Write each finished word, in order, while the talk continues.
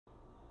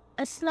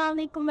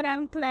Assalamualaikum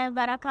warahmatullahi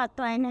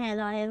wabarakatuh and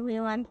hello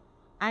everyone.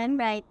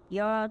 I'm Raed,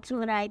 your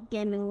true Raed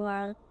Gaming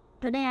World.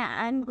 Today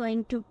I'm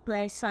going to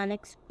play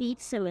Sonic Speed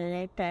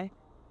Simulator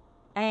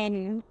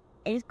and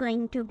it's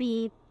going to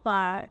be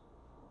part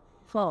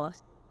 4.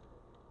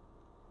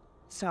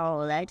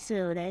 So let's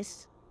do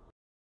this.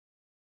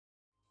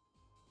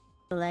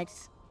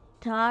 Let's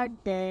start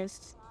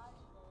this.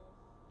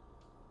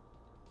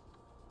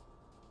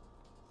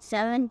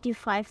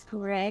 75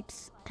 red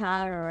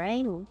star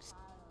rings.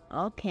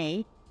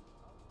 Okay.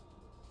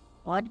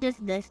 What is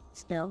this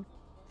still?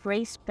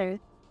 Free spirit.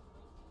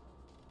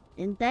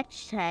 Is that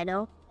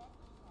shadow?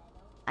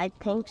 I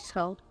think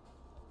so.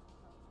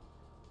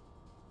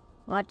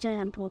 What an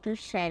important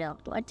shadow.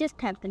 What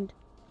just happened?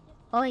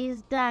 Oh,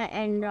 is the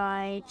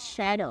android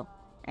shadow?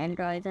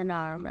 Android and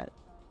armor.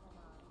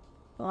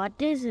 What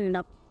is in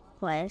the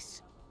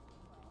place?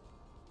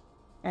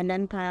 And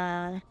then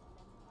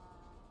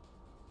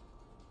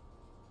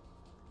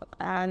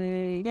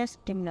just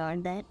ignore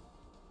that.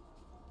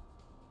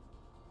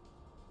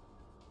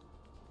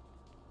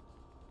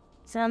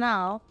 So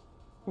now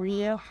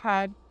we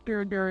had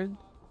to do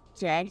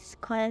Jack's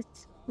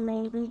quest,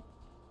 maybe?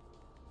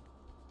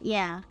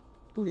 Yeah,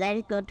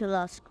 let's go to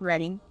Lost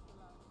Reading.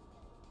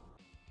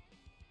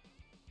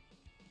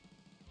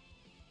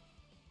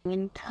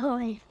 Into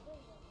it.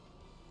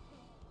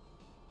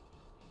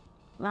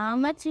 How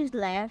much is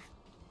left?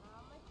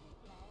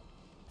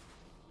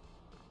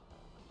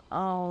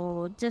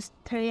 Oh, just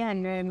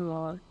 300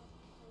 more.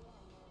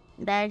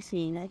 That's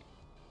it.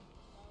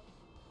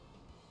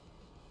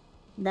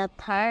 The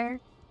third?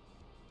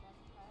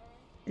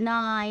 No,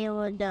 I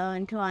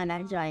don't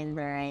wanna join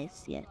the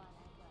race yet.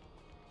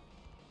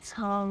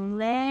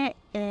 Somewhere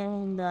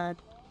in the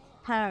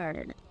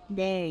third.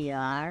 There you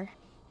are.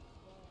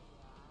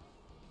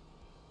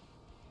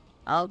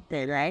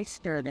 Okay, let's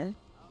do it.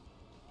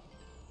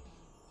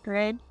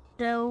 3,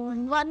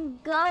 2, 1,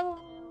 go!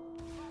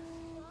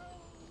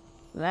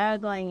 We're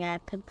going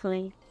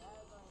epically.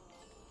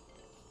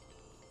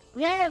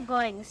 We're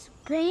going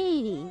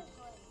speedy.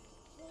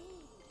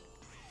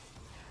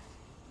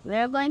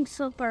 We're going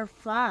super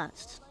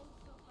fast.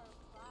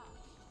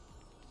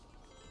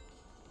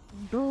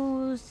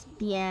 Boost,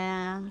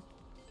 yeah.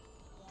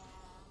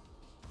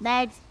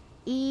 That's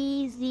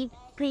easy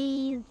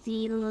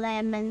peasy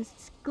lemon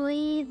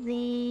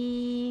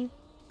squeezy.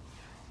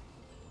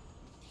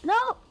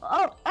 No!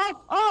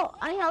 Oh!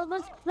 I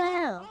almost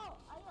fell.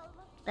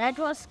 That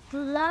was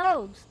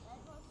close,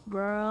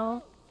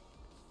 bro.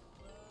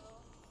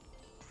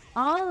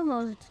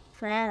 Almost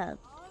fell.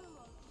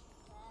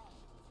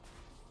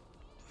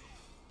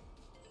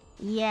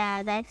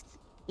 Yeah, that's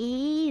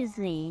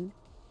easy.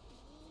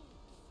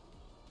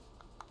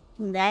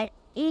 That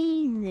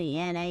easy,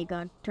 and I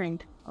got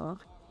turned off.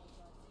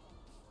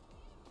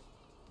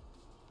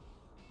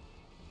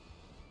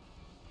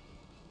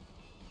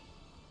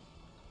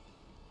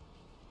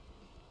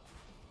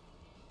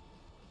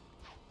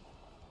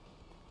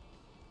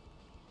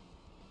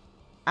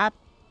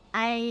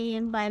 I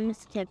by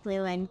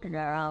mistakenly went to the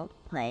wrong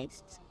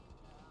place.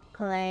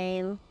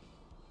 Claim.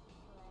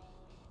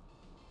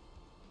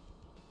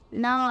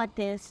 Now what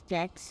is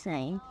Jack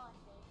saying?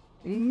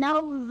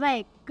 No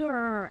way,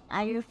 girl.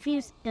 I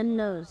refuse to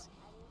lose.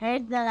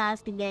 Here's the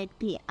last gate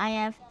P. I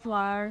have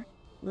 4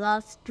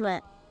 lost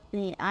 12.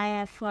 I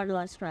have 4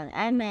 lost 12.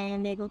 I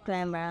made a good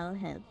camera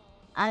help.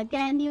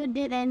 Again, you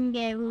didn't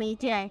give me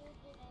Jack.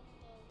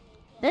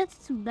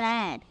 That's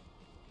bad.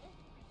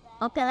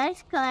 Okay,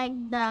 let's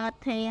collect the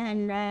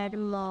 300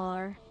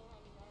 more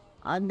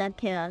on the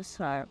chaos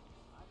orb.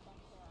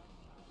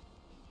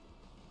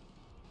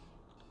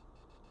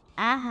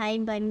 I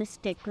by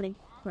mistakenly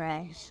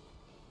crashed.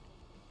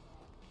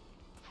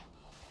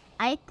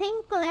 I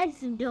think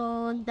let's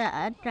do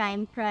the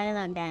time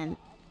trial again.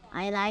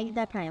 I like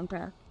the time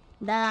trial.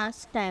 The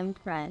last time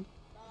trial.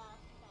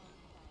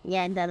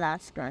 Yeah, the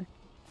last one.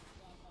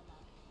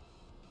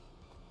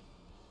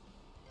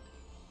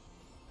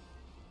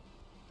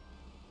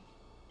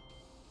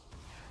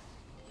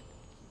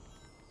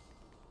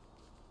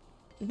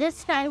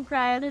 This time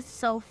trial is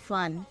so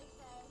fun.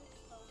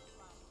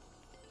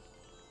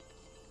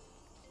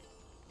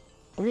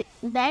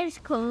 That's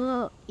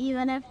cool.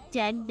 Even if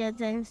Jack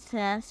doesn't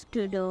say us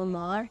to do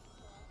more,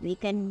 we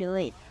can do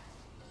it.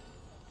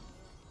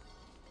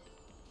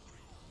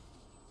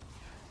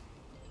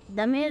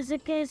 The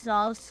music is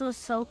also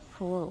so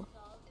cool.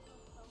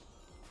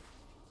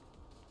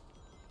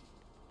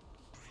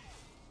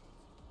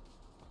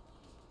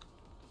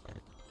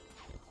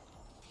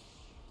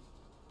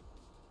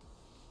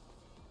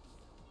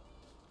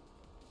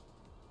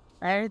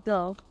 Let's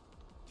go.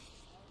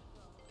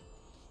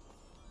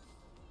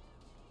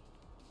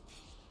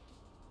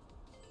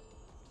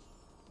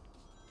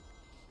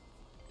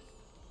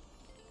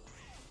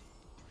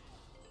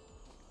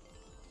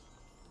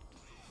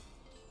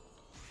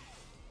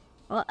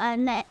 Oh,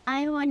 and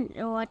I want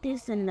what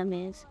is in the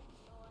maze.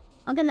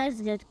 Okay,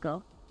 let's just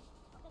go.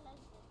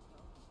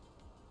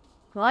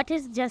 What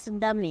is just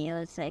the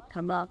music?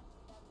 Come on.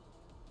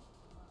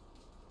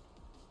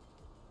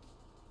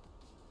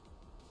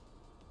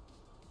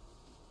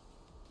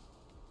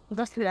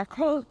 Just like,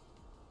 I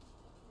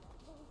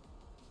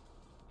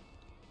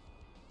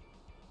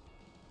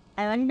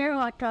wonder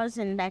what was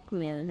in that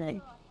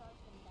music.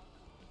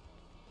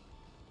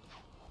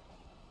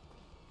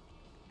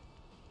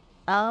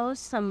 Oh,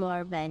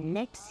 somewhere by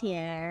next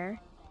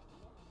year.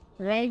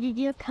 Where did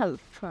you come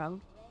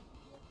from?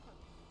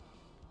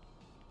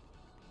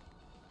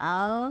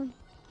 Oh,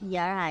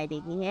 you're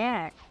hiding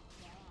here.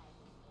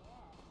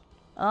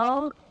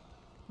 Oh,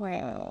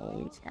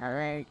 wait,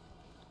 alright.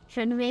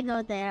 Should we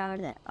go there or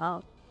there?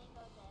 Oh,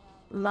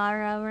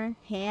 more over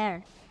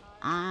here.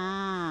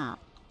 Ah,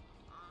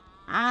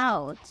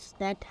 ouch,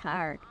 that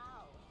hurt.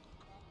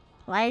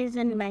 Why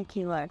isn't my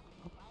keyword?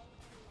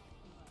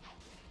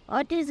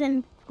 What is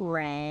in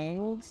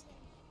friends?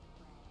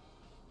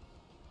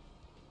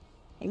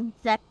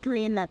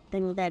 Exactly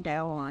nothing that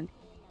I want.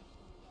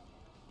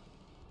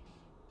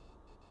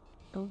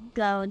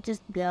 Go,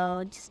 just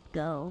go, just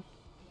go.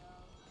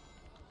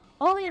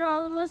 Oh, we're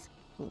almost...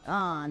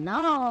 Oh,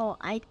 no.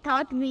 I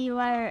thought we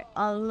were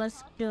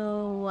almost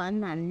to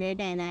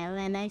 100 and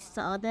when I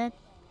saw that,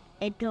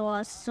 it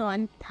was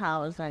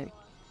 1,000.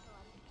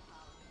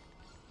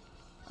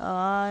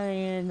 Oh,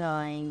 we're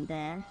going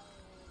there.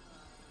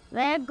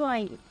 We're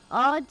going...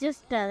 Oh,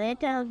 just a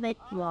little bit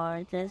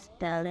more. Just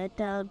a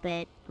little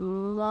bit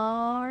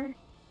more.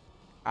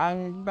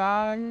 And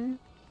then...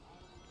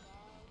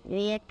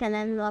 we can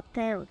unlock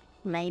it,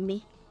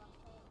 maybe.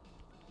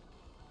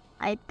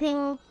 I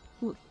think...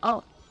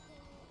 Oh,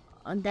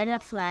 there's a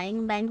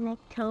flying magnet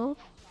too.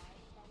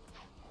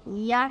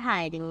 You're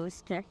hiding,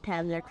 Mr.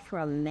 Tablet,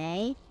 from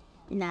me.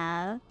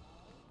 No.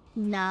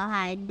 No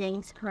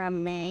hiding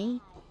from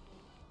me.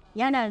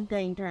 You're not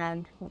going to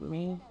run from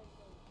me.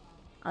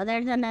 Oh,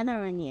 there's another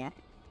one here.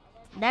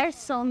 There's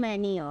so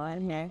many over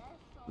here,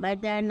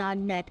 but they're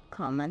not that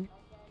common.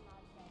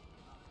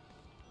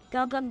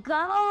 Go, go,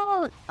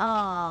 go!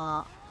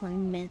 Oh, I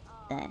missed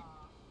that.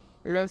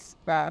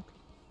 Respect.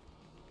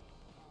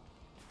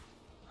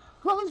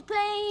 Full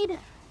speed!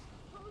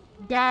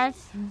 Dash,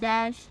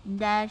 dash,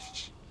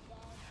 dash.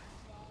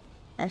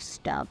 Let's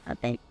stop a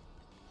bit.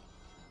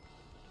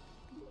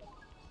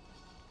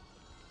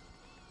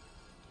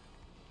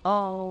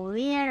 Oh,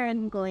 we are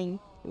going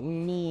to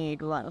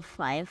need, what,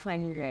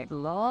 500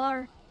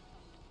 more?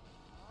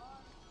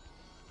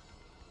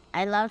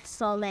 I left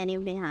so many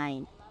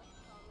behind.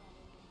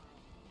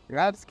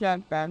 Let's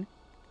get them.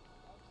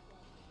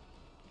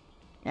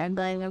 They're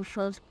going at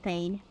full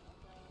speed.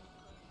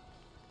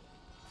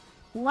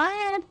 Why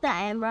are the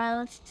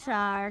emerald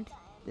shards?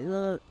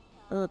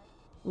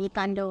 We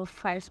can do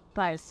first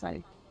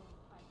person.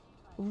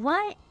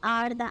 Why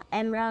are the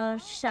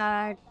emerald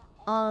shards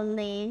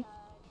only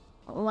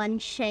one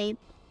shape?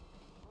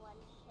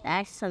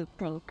 That's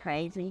something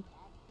crazy.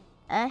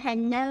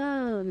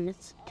 Hello,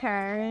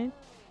 mister.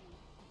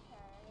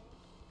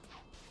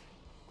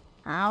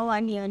 How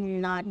are you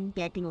not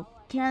getting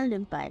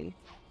killed by?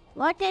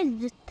 What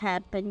has just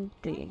happened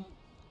to you?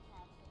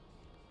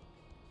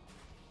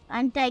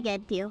 Can't I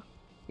get you?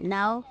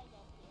 No?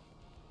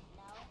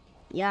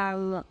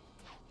 You're...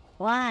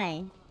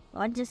 Why?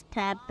 What just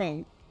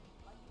happened?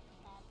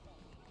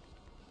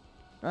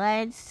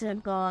 Let's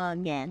go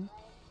again.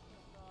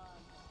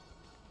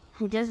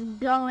 Just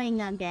going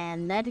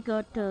again. Let's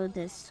go to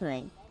this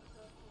way.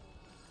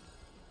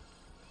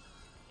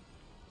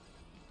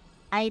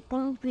 I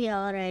think we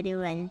already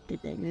went to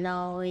the...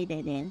 No, we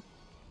didn't.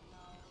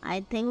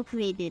 I think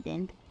we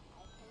didn't.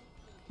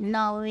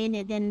 No, we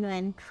didn't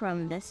went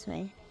from this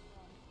way.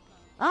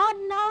 Oh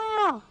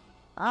no!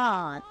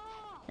 Oh,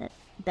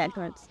 that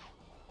was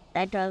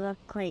a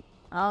quick.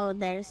 Oh,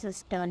 there's a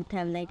stone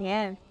tablet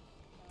here.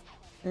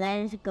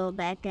 Let's go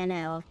back and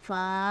have a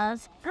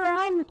fast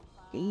run.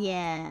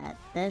 Yeah,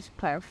 that's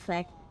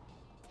perfect.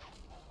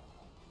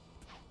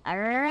 A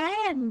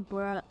ramp,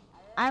 bro.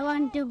 I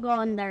want to go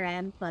on the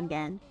ramp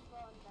again.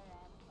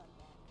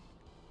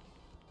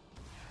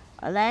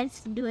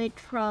 Let's do it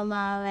from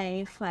a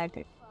very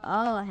further.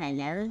 Oh,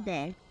 hello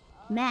there.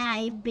 May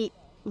I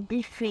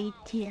be free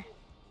here?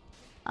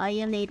 Oh,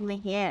 you lead me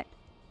here.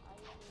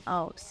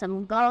 Oh,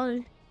 some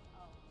gold.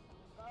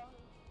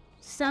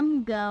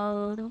 Some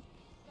gold.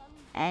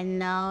 And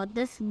now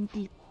this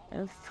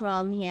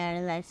from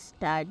here, let's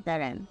start the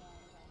ramp.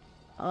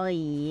 Oh,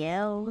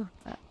 yeah.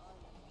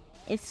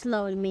 It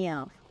slowed me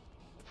off.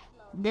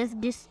 This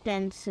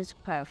distance is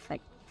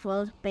perfect.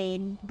 Full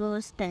speed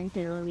boost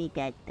until we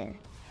get there.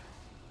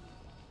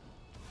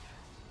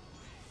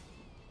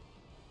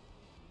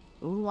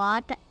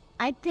 What?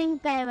 I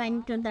think I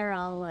went to the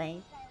wrong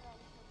way.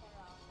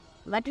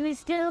 But we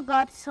still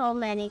got so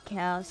many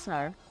kills,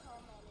 sir.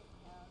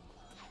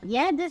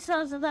 Yeah, this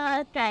was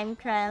the time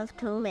trial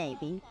too,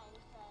 maybe.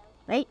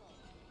 Wait.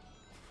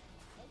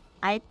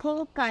 I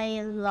think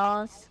I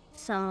lost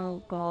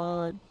some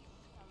gold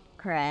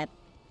crap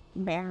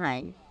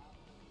behind.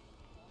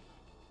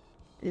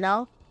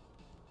 No?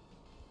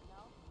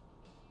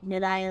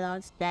 Did I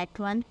lose that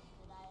one?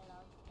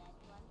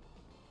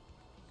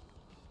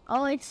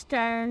 Oh, it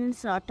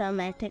turns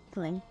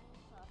automatically.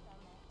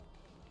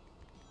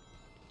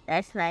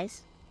 That's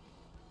nice.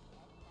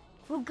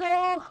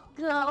 Go,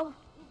 go.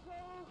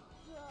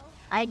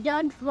 I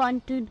don't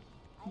want to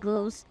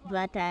ghost,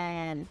 but I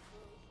am.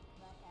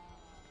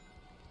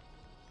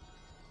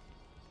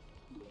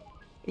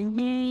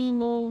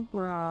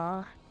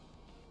 Bro.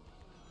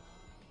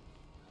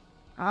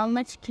 How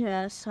much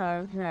chaos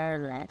are there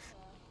left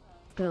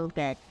to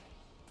get?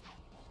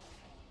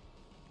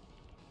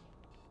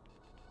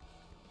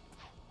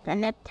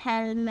 Can you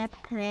tell me,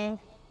 please?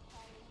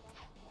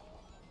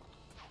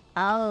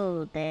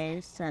 Oh,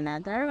 there's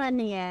another one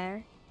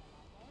here.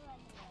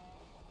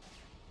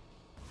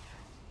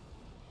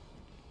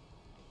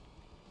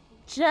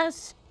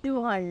 Just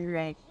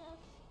 200.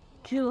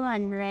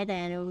 200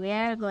 and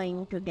we're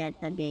going to get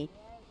the gate.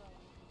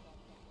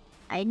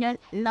 I don't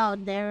know,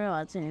 there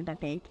wasn't a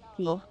gate.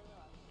 Oh.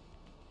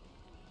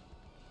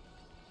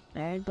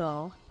 There you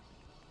go.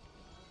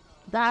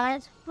 That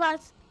as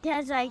fast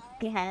as I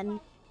can.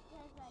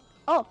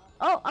 Oh,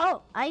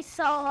 I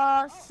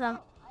saw some.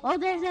 Oh,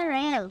 there's a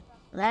rail.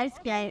 Let's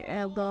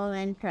go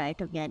and try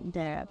to get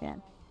there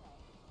again.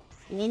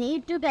 We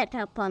need to get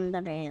up on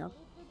the rail.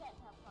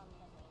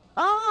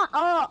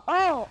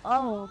 Oh.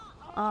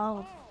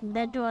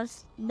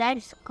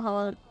 That's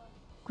called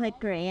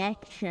quick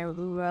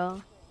reaction,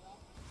 bro.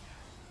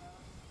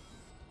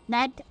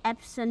 That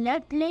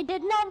absolutely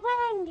did not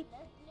work.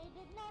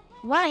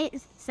 Why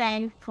is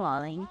sand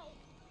falling?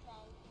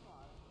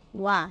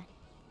 Why?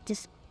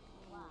 Just.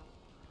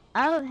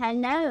 Oh,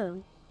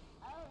 hello.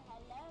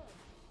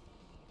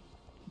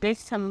 Did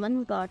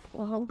someone got?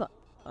 Or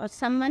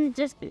someone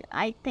just.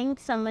 I think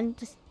someone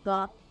just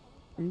got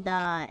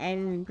the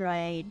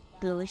Android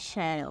blue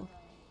shell.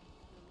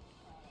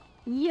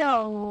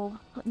 Yo,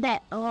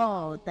 that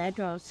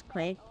was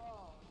quick.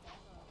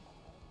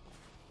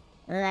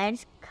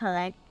 Let's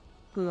collect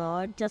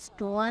more, just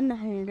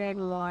 100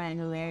 more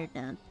and we're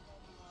done.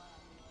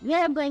 We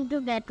are going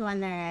to get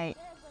one right,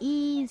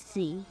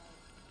 easy.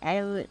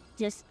 And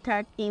just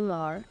 30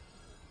 more.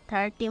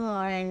 30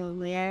 more and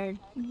we're...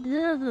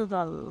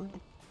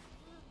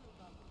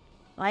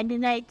 Why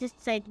did I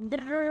just say...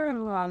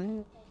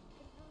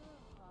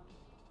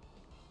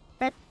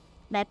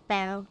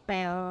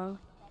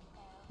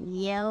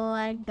 You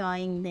are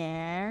going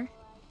there.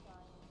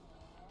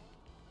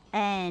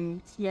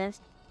 And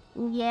just...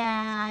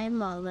 Yeah,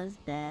 I'm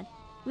almost there.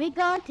 We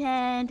got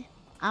it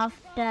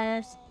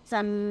after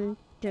some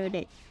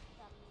today.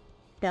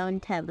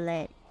 Don't have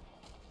late.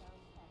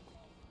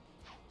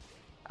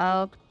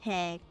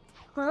 Okay,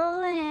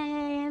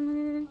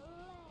 claim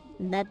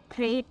the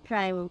 3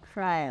 time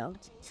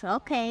trials.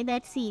 Okay,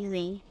 that's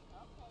easy.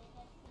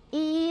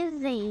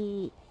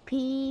 Easy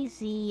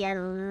peasy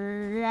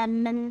and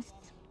lemon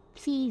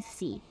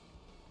peasy.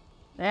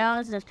 Where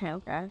was the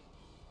time trial?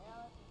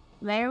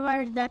 Where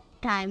were the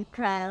time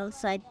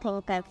trials? I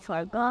think I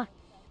forgot.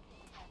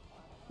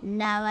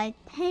 Now I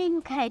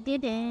think I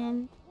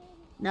didn't.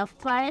 The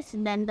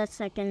first, then the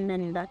second,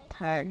 then the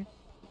third.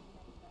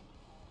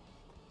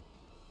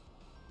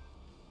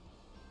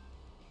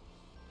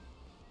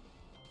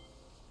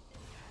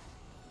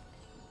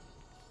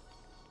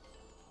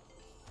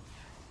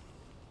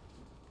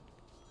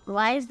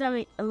 Why is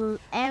the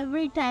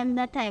every time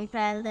the time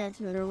trial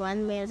there's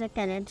one music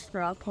and it's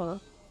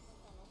dropping?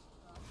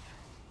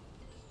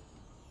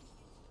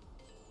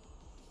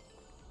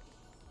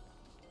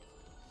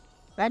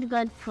 That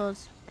got full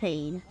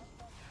speed.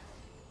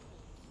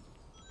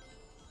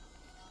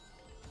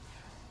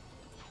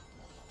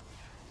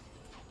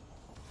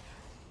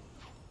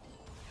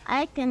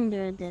 I can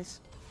do this.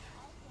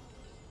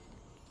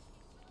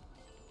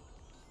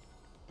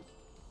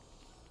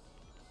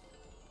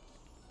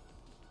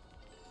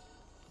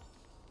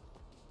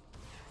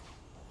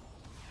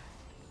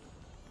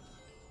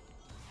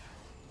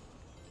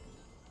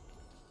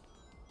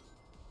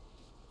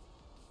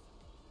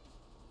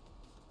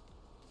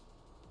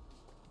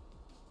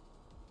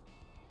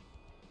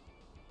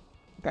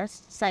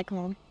 That's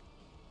cyclone.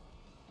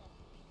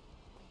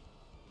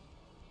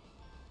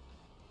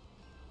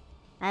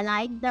 I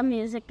like the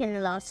music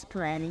in Lost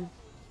 20.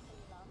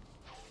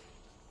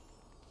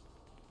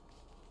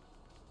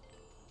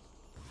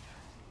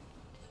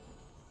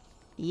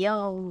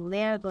 Yo,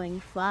 we're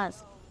going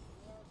fast.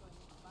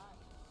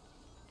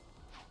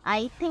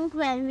 I think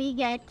when we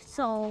get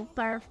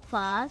super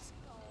fast,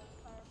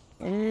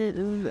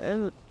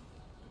 we'll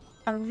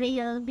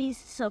be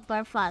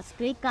super fast.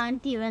 We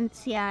can't even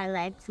see our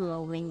legs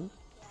moving.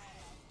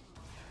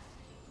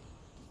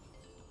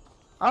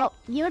 Oh,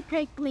 you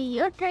tricked me,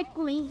 It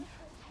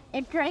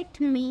tricked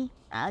me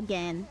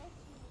again.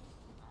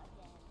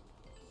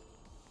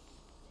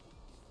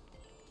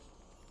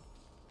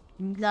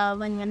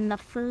 Going in the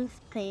full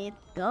speed.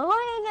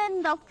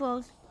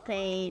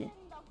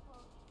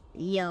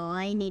 Yo,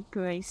 I need to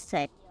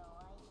reset.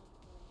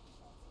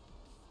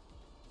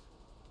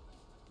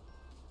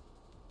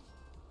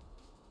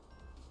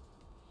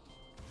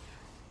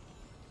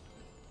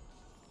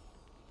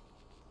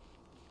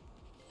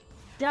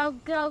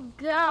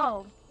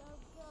 Go.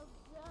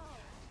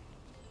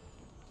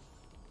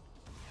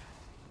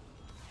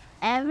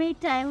 Every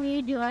time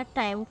you do a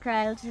time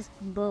trial, just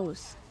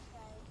boost.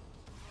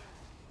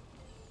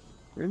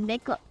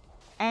 Because,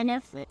 and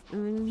if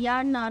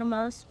your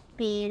normal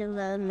speed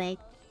will make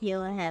you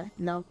have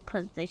no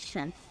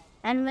position.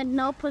 And with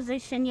no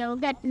position, you'll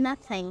get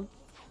nothing.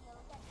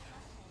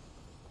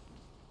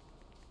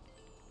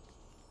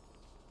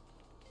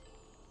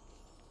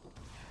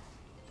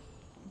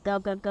 Go,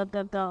 go, go,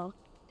 go, go.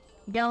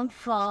 Don't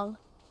fall.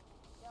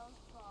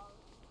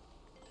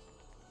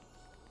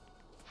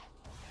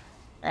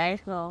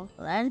 Let's go.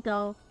 Let's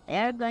go.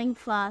 They're going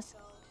fast.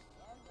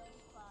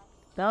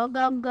 Go,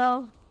 go,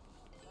 go.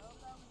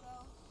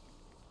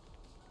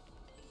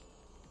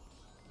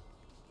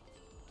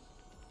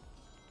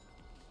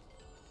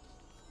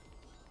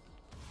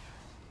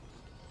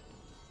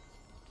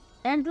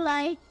 And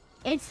like,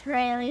 it's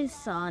really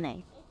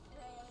Sonic.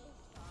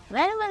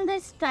 When will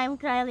this time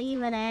trial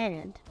even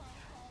end?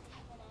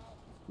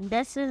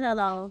 This is a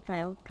long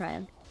time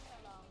trial.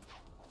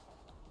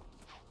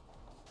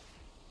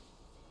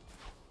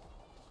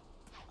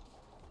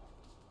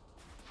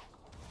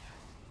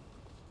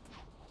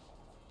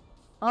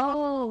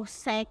 Oh,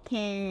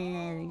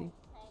 second.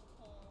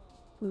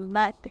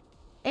 But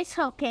it's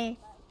okay.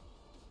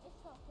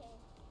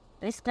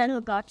 We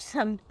still got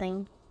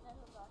something.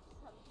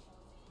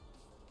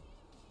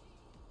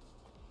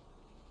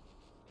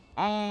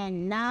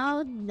 And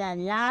now the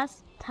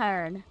last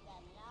turn.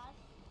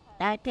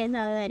 That is a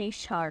very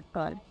short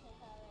one.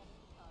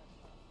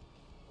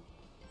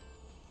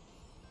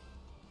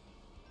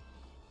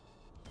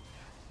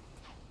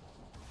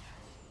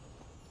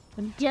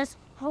 Just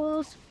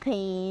full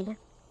speed.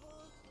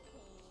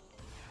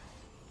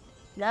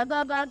 Go,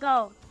 go, go,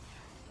 go.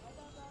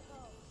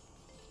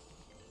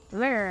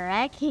 We're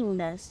wrecking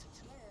this.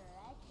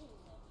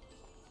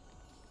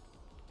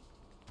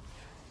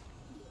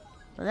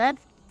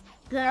 Let's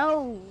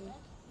go.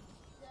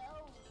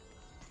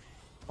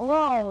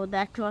 Whoa,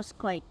 that was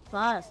quite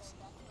fast.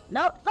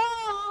 No,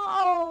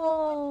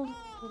 no!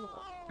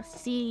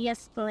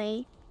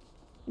 Seriously?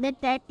 Did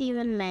that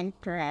even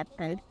meant to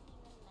happen?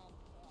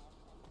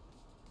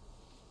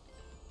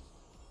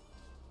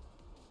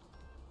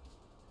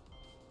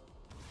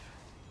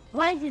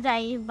 Why did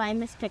I by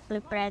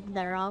mistakenly press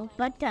the wrong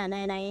button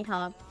and I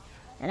hop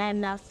and I'm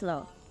now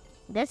slow?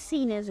 This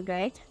scene is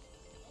great.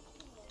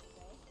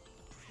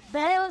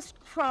 But it was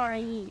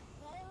sorry.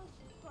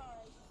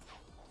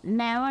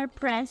 Never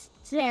press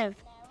shift.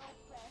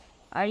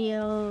 Are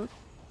you?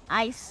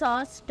 I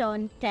saw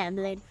stone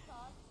tablet.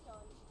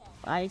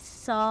 I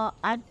saw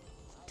a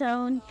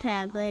stone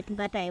tablet,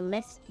 but I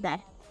missed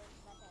that.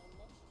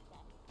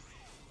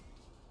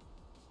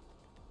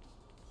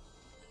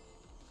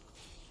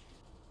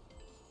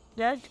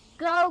 Just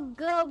go,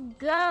 go,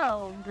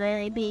 go,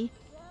 baby.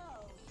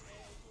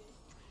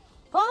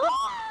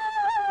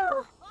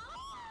 Oh!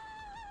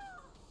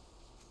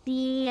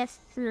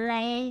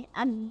 Seriously,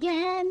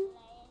 again?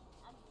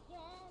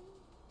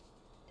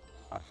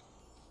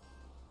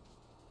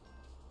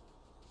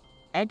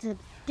 Let's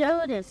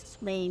do this,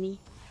 baby.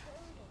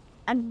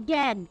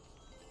 Again.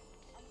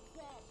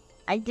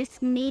 I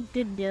just need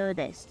to do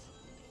this.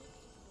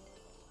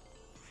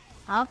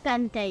 How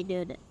can't I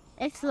do this?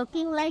 It's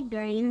looking like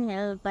Green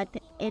Hill, but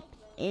it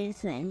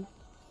isn't.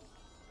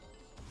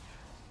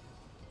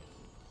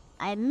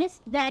 I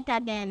missed that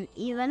again.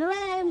 Even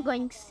when I'm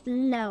going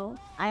slow,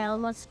 I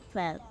almost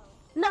fell.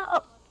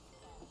 No!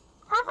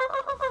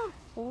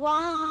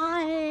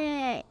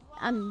 Why?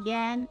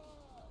 Again?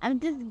 I'm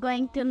just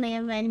going to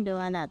live and do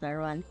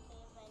another one.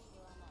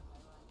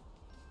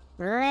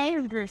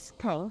 Raed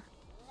thing.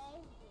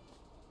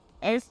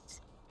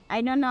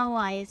 I don't know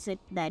why is it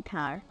that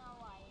hard.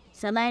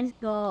 So let's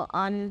go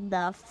on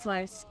the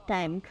first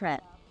time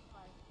trip.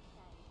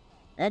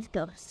 Let's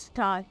go.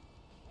 Start.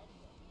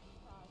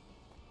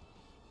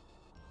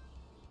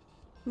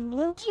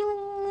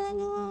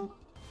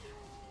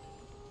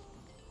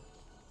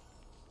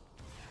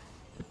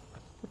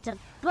 It's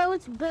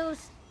a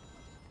boost.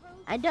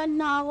 I don't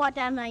know what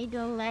am I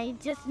doing. I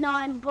just know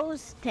I'm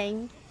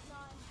boosting.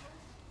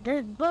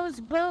 There's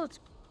boost.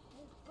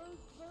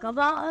 Come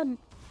on.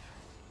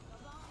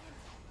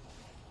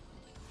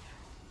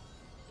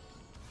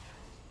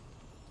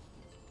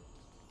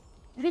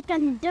 We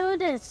can do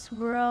this,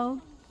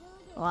 bro.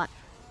 What?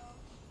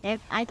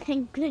 If I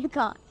can click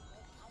on,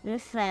 we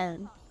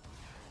failed.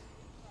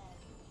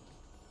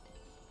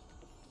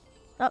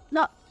 Oh,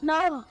 no!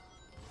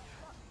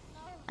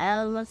 I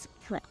almost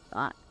clicked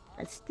on.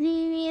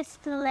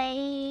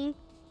 Seriously?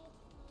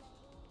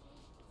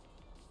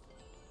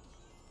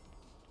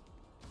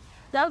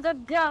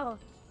 Go!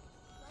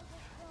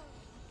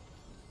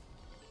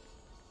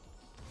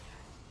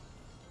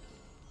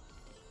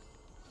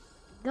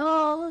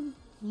 Go!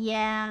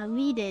 Yeah,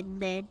 we did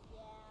that.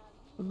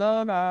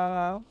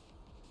 No.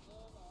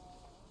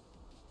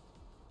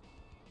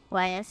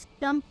 Quest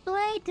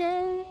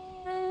completed.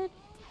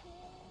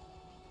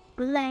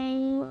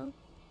 Play.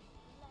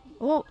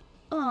 Oh.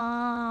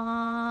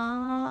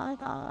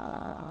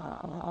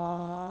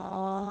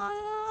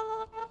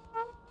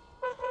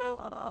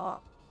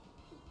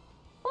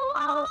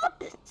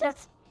 It's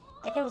just,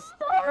 it was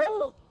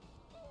so.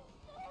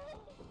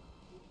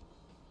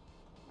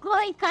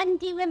 I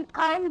can't even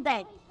count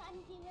that.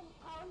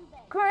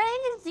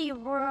 Crazy,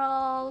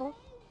 bro.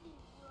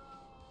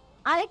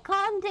 I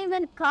can't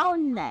even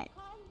count that.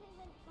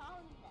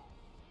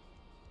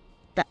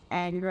 The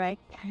Android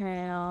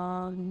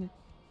town.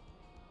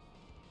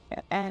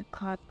 The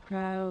aircraft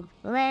crowd.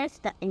 Where's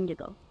the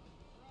indigo?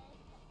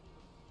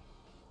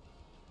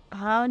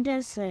 How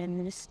does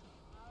this?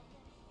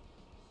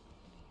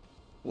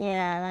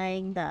 Yeah,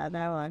 like the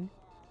other one.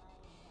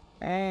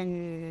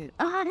 And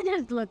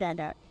just look at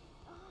that.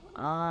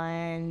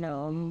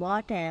 And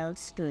what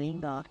else do we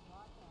got?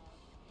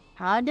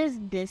 How does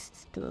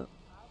this do?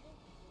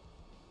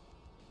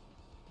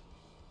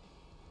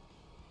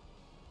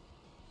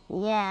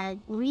 Yeah,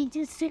 we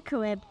just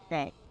equipped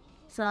that.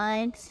 So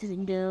let's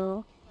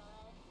do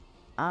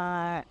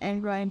our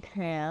Android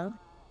trail.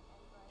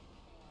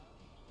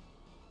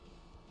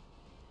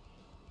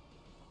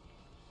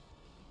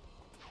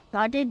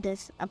 Started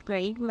this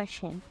upgrade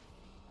machine.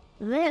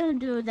 We'll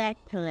do that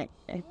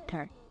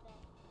later.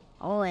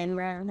 Oh,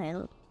 Emerald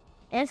Hill.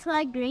 It's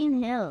like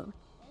Green Hill.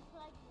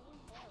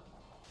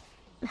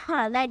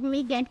 Let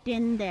me get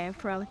in there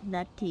from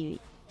the TV.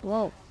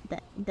 Whoa,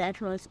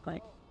 that was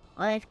good.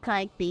 Let's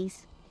collect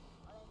these.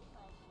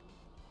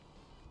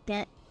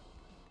 And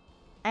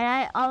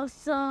I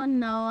also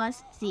know a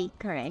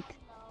secret.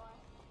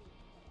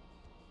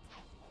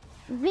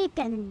 We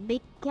can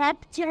be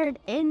captured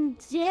in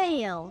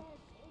jail.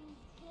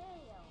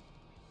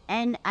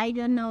 And I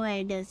don't know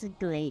where there's a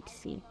glade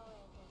sea.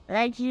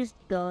 Let's just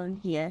go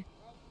here.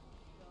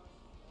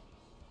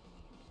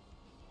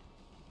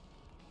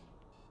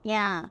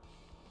 Yeah.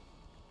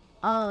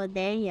 Oh,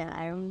 there you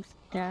are,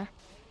 Mr.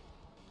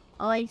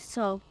 Oh, it's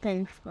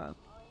open from.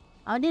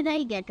 How did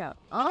I get out?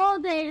 Oh,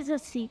 there's a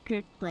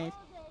secret place.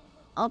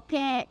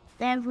 Okay,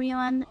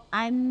 everyone,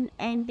 I'm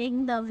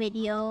ending the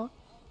video.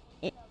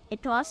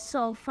 It was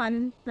so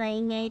fun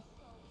playing it,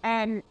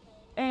 and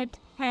it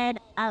had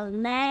a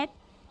lot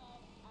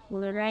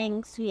of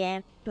ranks we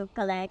have to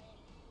collect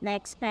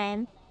next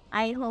time.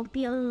 I hope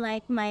you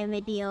like my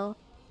video,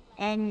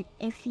 and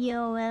if you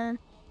will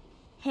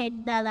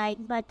hit the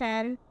like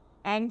button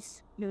and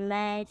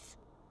smash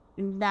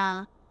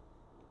the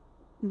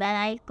bell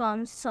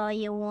icon so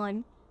you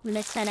won't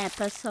miss an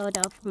episode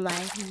of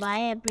mine.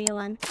 Bye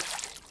everyone.